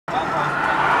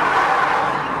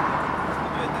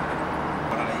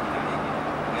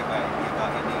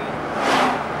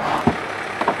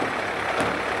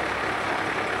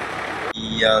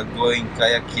are going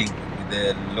kayaking with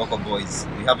the local boys.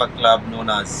 We have a club known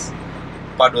as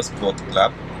Paddlesports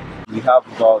Club. We have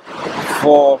about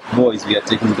 4 boys we are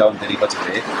taking down the river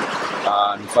today.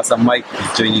 And Mufasa Mike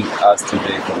is joining us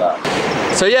today for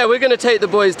that. So yeah, we're going to take the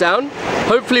boys down.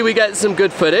 Hopefully we get some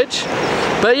good footage.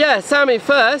 But yeah, Sammy,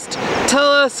 first,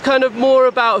 tell us kind of more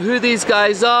about who these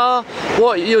guys are,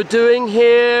 what you're doing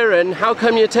here, and how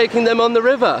come you're taking them on the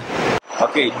river.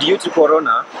 Okay, due to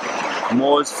Corona,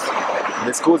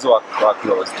 the schools were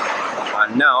closed.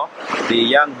 And now, the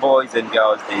young boys and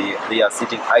girls, they are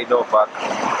sitting idle back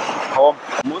home.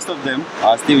 Most of them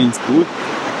are still in school.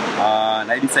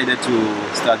 And I decided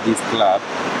to start this club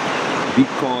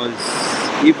because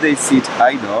if they sit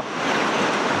idle,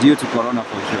 due to Corona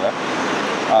for sure,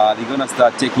 they're gonna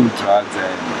start taking drugs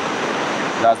and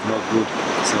that's not good.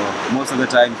 So most of the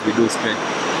time we do spend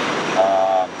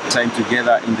time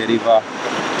together in the river,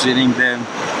 training them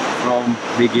from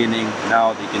beginning.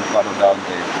 Now they can paddle down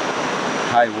the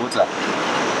high water.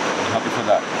 I'm happy for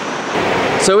that.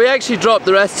 So we actually dropped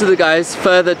the rest of the guys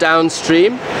further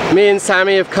downstream. Me and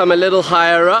Sammy have come a little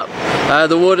higher up.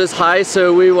 The water's high,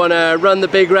 so we want to run the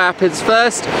big rapids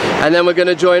first, and then we're going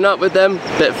to join up with them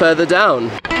a bit further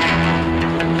down.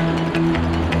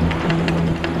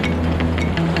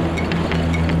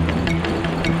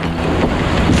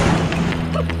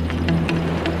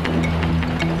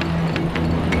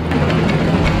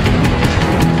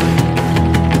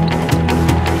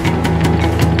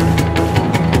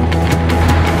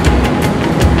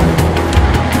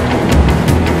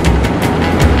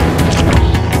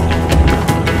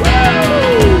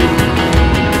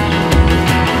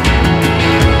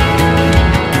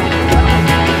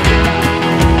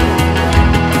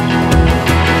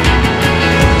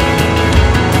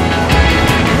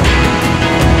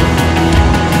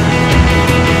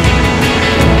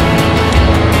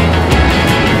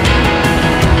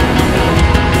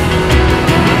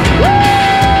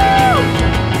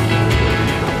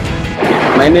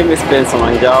 My name is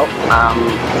Manjao. I'm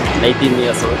 19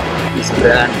 years old. This is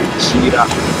Brian Shira.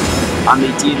 I'm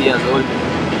 18 years old.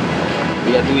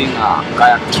 We are doing a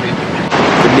kayak trip.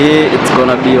 Today it's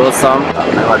gonna be awesome.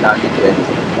 I've never done it yet.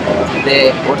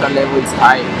 The water level is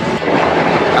high.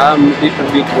 I'm a little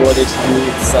bit worried to do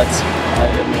such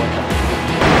high water.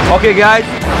 Okay guys,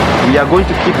 we are going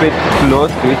to keep it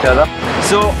close to each other.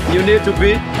 So you need to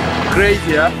be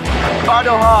crazy, yeah?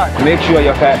 Paddle hard. Make sure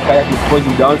your kayak is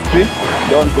pointing downstream.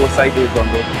 Don't go sideways on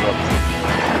those drops.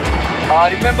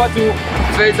 Remember to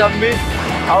face on me.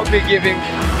 I'll be giving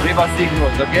river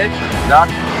signals, okay? That.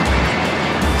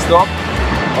 Stop.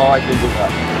 Oh, I can do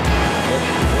that.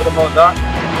 Okay. What about that?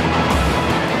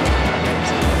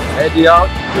 Head out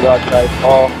to that side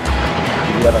or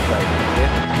to the other side. Okay?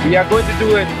 We are going to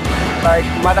do it like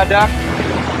mother duck,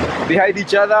 behind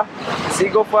each other,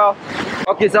 single file.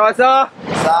 Okay, sawa sawa?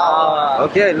 Sawa.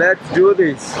 Okay, let's do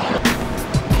this.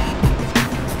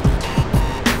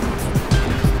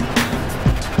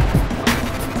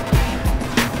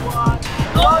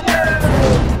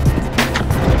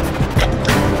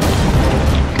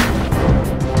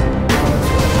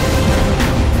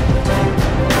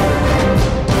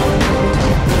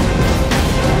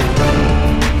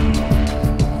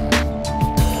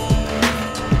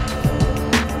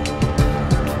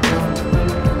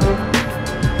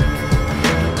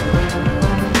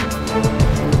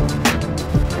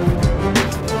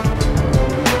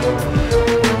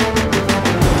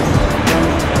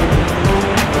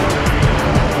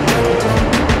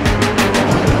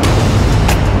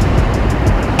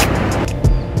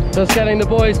 Just getting the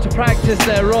boys to practice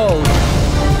their roles.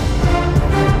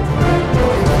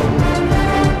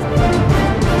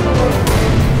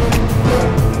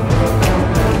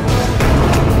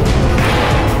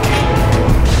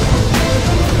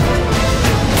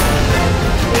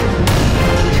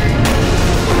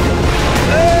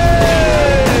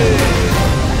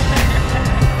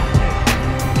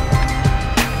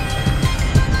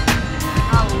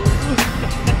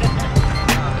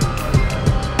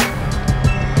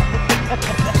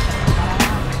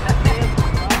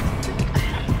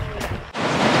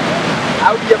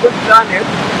 How we are going to turn it,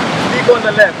 stick on the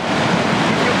left.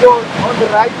 If you go on the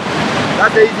right,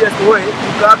 that's the easiest way to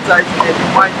capsize and you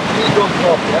might lead on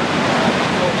top, yeah?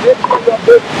 So make sure you are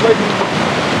going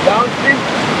downstream,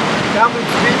 come with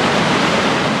speed,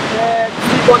 and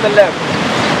stick on the left.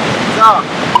 Now,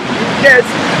 in case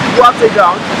you go upside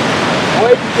down,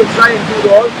 what you can try and do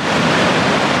roll.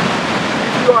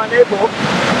 If you are unable,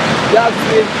 just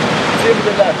swim to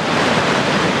the left.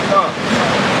 Now,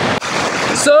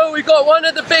 So we got one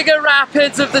of the bigger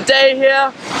rapids of the day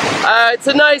here. It's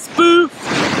a nice booth,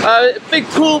 Big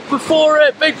pool before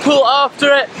it, big pool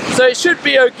after it, so it should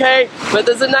be okay, but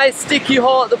there's a nice sticky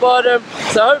hole at the bottom,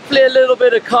 so hopefully a little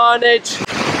bit of carnage.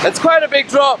 It's quite a big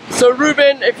drop, so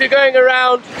Ruben, if you're going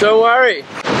around, don't worry.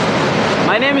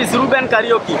 My name is Ruben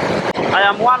Karaoke. I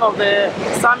am one of the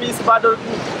Sammy's paddle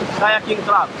kayaking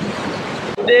club.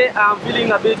 Today I'm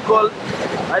feeling a bit cold.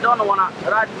 I don't want to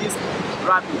ride this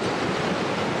rapid.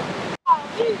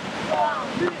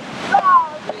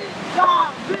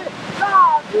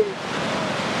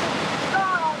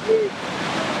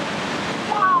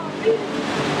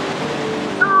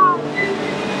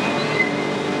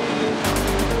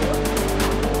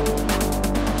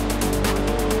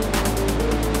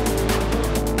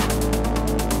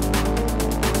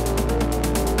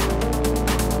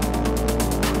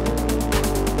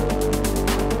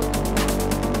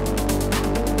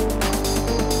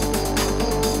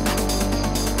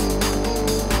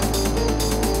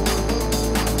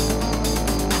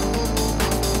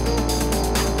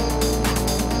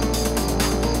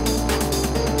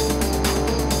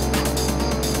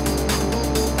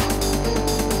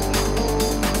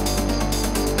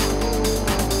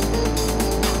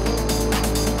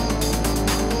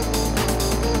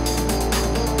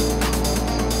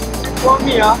 From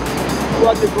here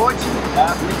towards the gorge,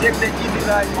 we take the easy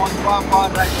ride on far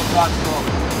right of that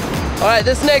drop. Alright,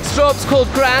 this next drop's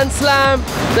called Grand Slam.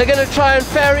 They're going to try and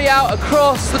ferry out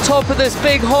across the top of this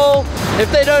big hole.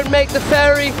 If they don't make the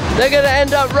ferry, they're going to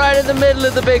end up right in the middle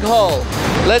of the big hole.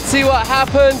 Let's see what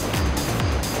happens.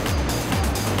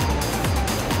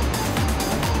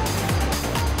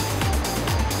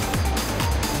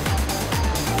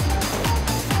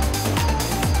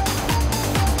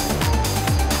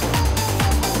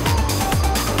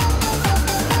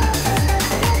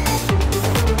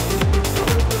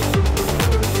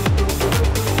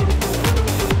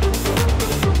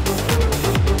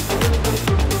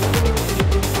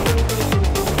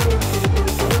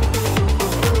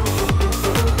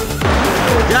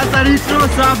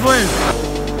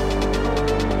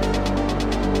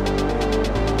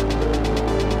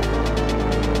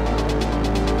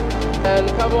 And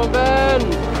come on, Ben!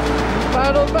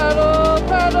 Paddle, paddle,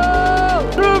 paddle!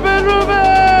 Ruben,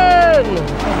 Ruben!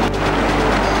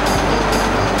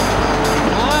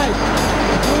 Nice!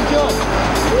 Good job!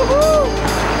 Woohoo!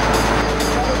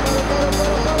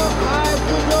 Nice,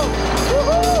 good job!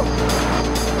 Woohoo!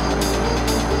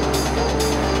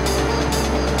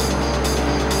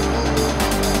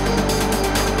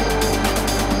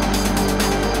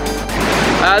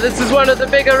 This is one of the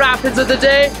bigger rapids of the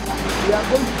day. We are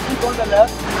going to keep on the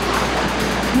left.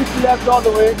 Keep left all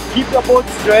the way. Keep the boat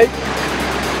straight.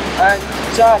 And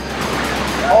turn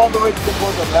all the way to the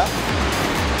bottom left.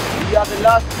 We are the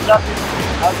last rapid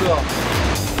as well.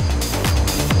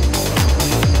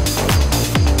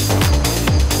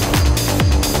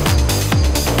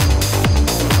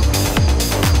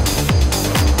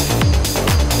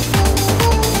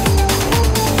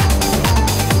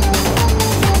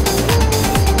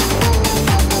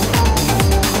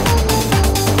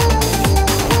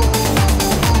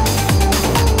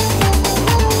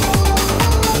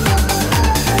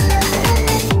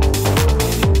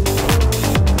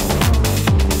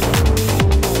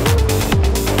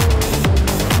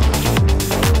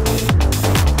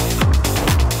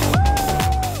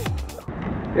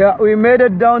 Yeah, we made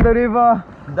it down the river.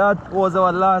 That was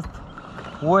our last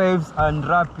waves and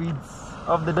rapids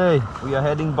of the day. We are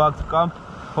heading back to camp.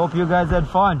 Hope you guys had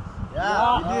fun.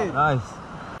 Yeah, we did. Nice.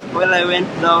 Well, I went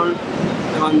down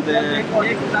on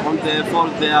the fall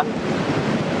there.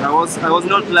 I was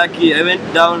not lucky. I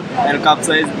went down and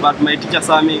capsized, but my teacher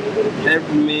Sammy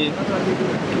helped me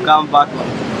to come back.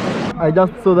 I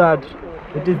just saw that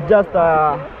it is just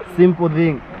a simple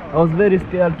thing. I was very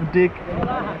scared to take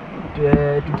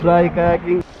to try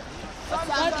kayaking.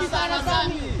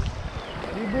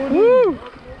 Woo!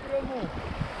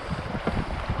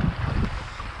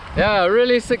 Yeah, a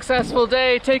really successful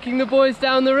day taking the boys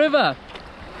down the river.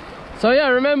 So yeah,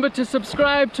 remember to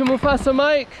subscribe to Mufasa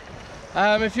Mike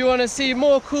if you want to see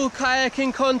more cool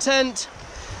kayaking content.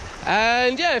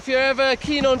 And yeah, if you're ever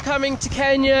keen on coming to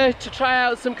Kenya to try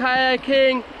out some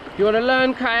kayaking, you want to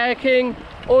learn kayaking,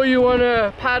 or you want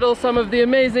to paddle some of the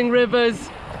amazing rivers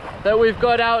that we've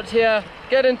got out here,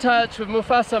 get in touch with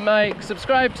Mufasa Mike,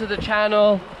 subscribe to the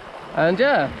channel, and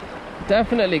yeah,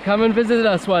 definitely come and visit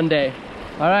us one day.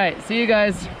 All right, see you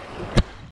guys.